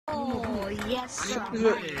Yes.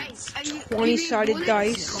 20-sided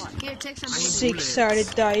dice, 6-sided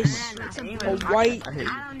dice, a white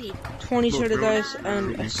 20-sided dice,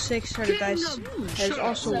 and a 6-sided dice that is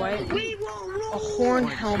also white, a horn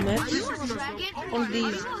helmet, one of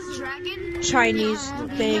these Chinese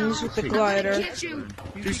things with the glider,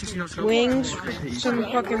 wings for some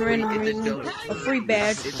fucking random reason, a free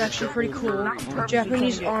badge, it's actually pretty cool,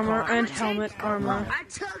 Japanese armor and helmet armor,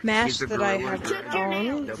 mask that I have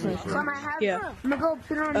on, yeah,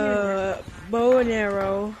 bow and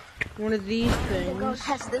arrow, one of these things,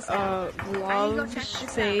 gloves,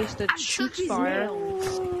 face that shoots fire,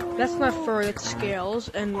 that's not fur, that's scales,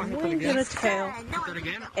 and wings and a tail,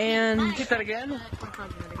 and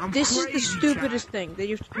this is the stupidest thing that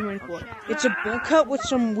you have to pay money for. It's a bowl cut with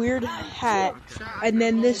some weird hat, and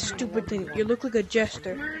then this stupid thing. You look like a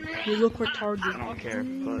jester. You look retarded. I don't care,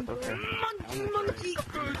 but okay.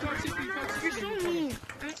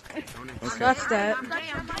 That's that.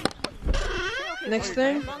 Next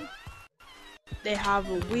thing, they have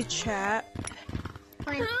a WeChat.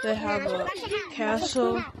 They have a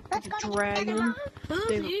castle, a dragon,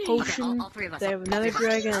 they have a potion, they have another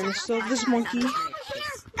dragon, and they still have this monkey.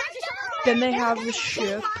 Then they have the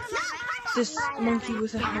ship, this monkey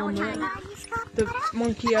with a helmet, the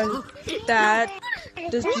monkey has that,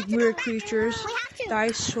 there's these weird creatures,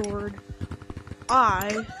 dice sword,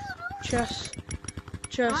 chest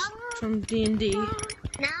from D&D,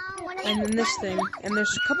 and then this thing, and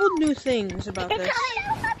there's a couple new things about this.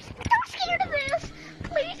 I'm scared of this.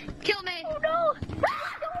 Please kill me. Oh no. So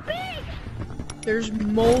big. There's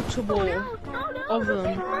multiple of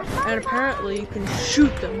them, and apparently you can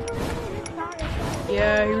shoot them.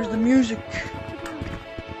 Yeah, here's the music.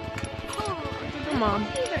 Come on.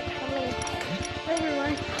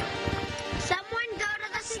 Someone go to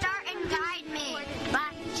the start and guide me.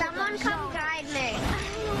 Someone come guide me.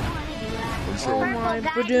 Oh my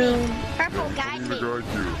badoon. Purple, guide me.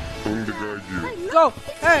 Go!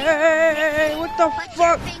 Hey, what the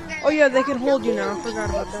fuck? Oh yeah, they can hold you now. I forgot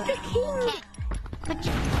about that.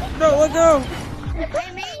 No, let go!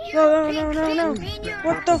 No.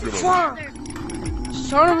 What the fuck?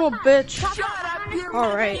 Son of a bitch.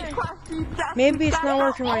 Alright. Maybe it's not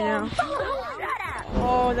working right now.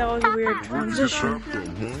 Oh, that was a weird transition.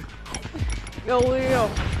 Yo.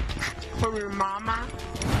 For your mama?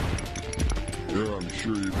 Yeah, I'm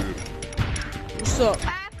sure you did. What's up?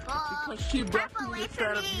 Because she definitely gets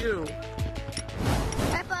out of you.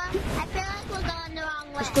 Purple, I feel like we're going the wrong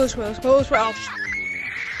way. Let's go this way. Oh,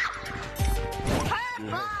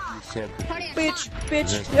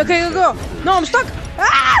 bitch. Okay, let go. No, I'm stuck.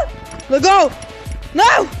 Ah! Let go.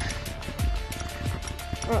 No.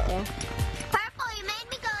 Uh-oh. Purple, you made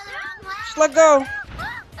me go the wrong way. Just let go.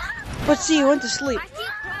 But see, you went to sleep.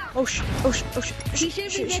 Oh shit. She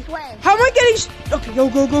should be this way. How am I getting? Okay, go.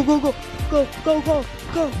 Go. Purple.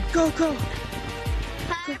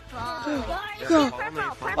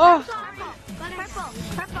 Oh.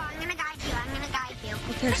 Purple, I'm gonna guide you.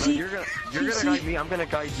 Okay, see. You're gonna guide me. I'm gonna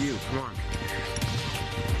guide you. Come on.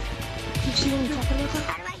 You see what I'm talking about?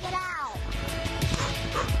 How do I get out?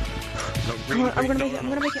 Come on, I'm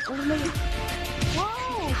gonna make it.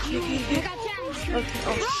 Whoa! Okay.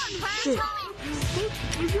 Oh shit.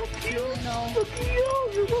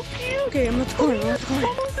 Okay, I'm at the corner.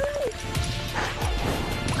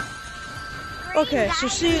 Okay, so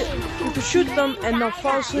see, you can shoot them and they'll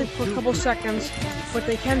fall asleep for a couple seconds, but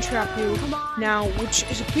they can trap you now, which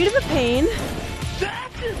is a bit of a pain,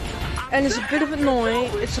 and it's a bit of an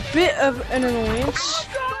annoyance.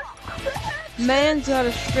 Man's got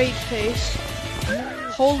a straight face.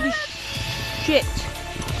 Holy shit.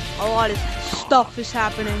 A lot of stuff is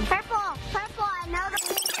happening. Purple, I know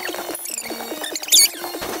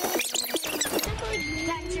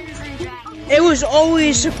It was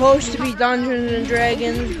always supposed to be Dungeons and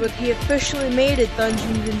Dragons, but he officially made it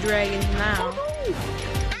Dungeons and Dragons now.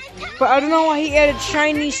 But I don't know why he added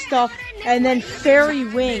shiny stuff and then fairy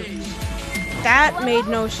wings. That made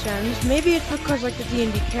no sense. Maybe it's because like the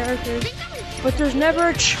D&D characters, but there's never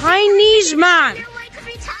a Chinese man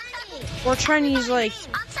or Chinese like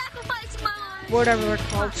whatever it's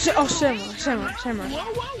called. Samurai.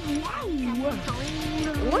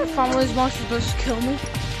 What if one of these monsters does kill me?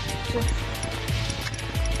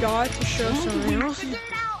 God to show something else. Still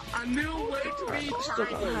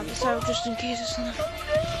don't have this out just in case it's not.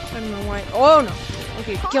 I don't know why. Oh no.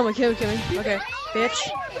 Okay, kill me. Okay, bitch.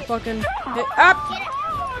 Fucking hit up.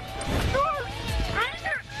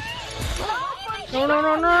 No.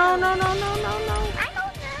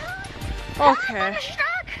 Okay.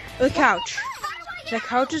 The couch. The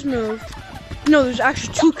couch is moved. No, there's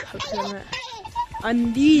actually two couches in it.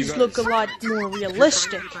 And these look a lot more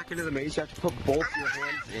realistic. Back into the maze, you have to put both your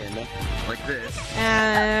hands in like this.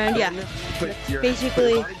 And yeah, Put your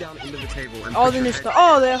basically body down into the table and all put the your new head- stuff.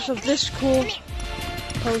 Oh, they also have this cool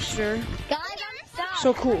poster. Guys, I'm stuck.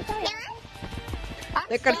 So cool.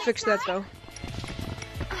 They gotta fix that though.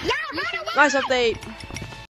 Yeah, run away. Nice update.